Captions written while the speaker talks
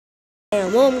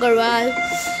Mom Garwal.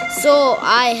 So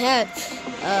I have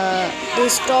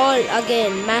installed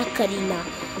again MECH ARENA.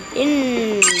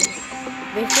 In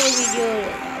before video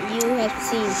you have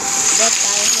seen that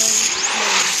I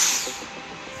have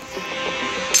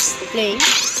playing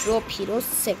Rope Hero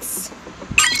 6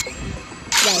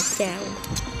 right now.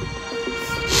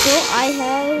 So I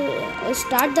have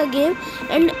start the game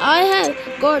and I have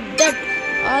got that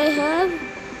I have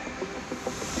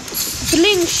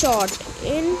slingshot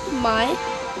in my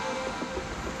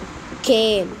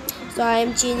game. So I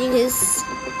am changing his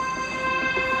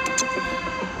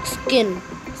skin.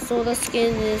 So the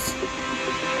skin is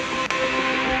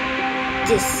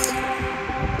this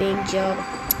paint job.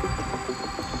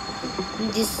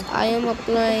 This I am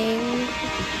applying.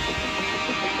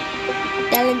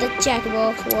 Tell in the chat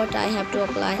box what I have to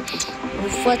apply.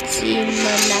 First see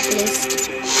my necklace,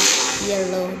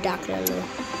 yellow, dark yellow.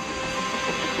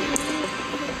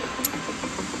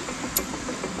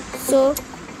 So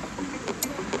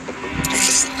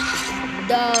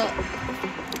the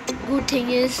good thing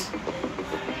is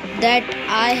that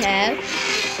I have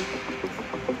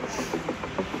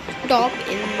top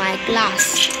in my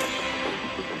class.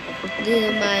 This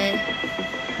is my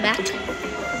Mac.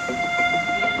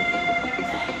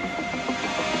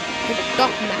 The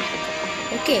top Mac.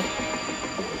 Okay.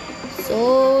 So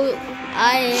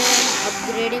I am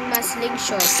upgrading my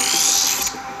slingshot.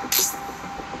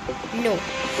 No,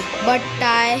 but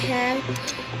I have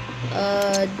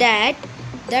that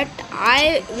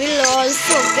I will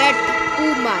also get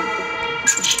Puma.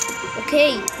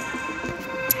 Okay,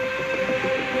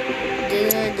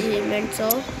 these are the elements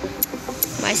of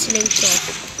my slingshot.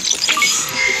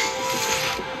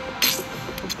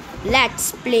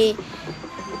 Let's play.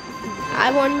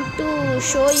 I want to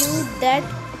show you that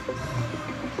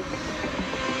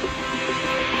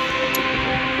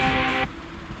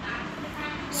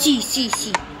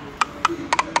see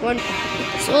one.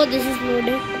 So this is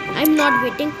loaded. I'm not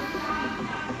waiting.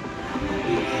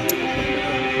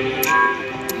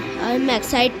 I'm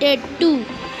excited to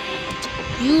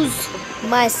use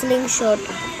my slingshot.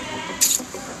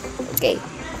 Okay.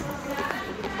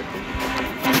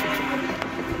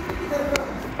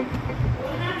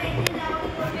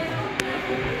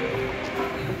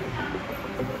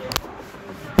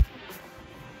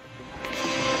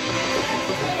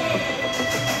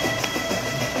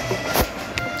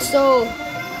 So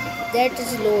that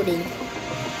is loading.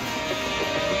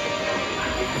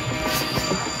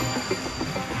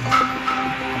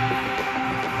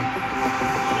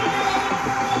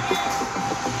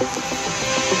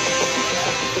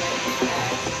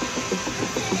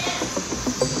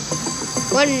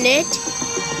 One minute.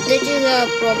 This is a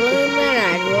problem in my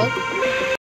network.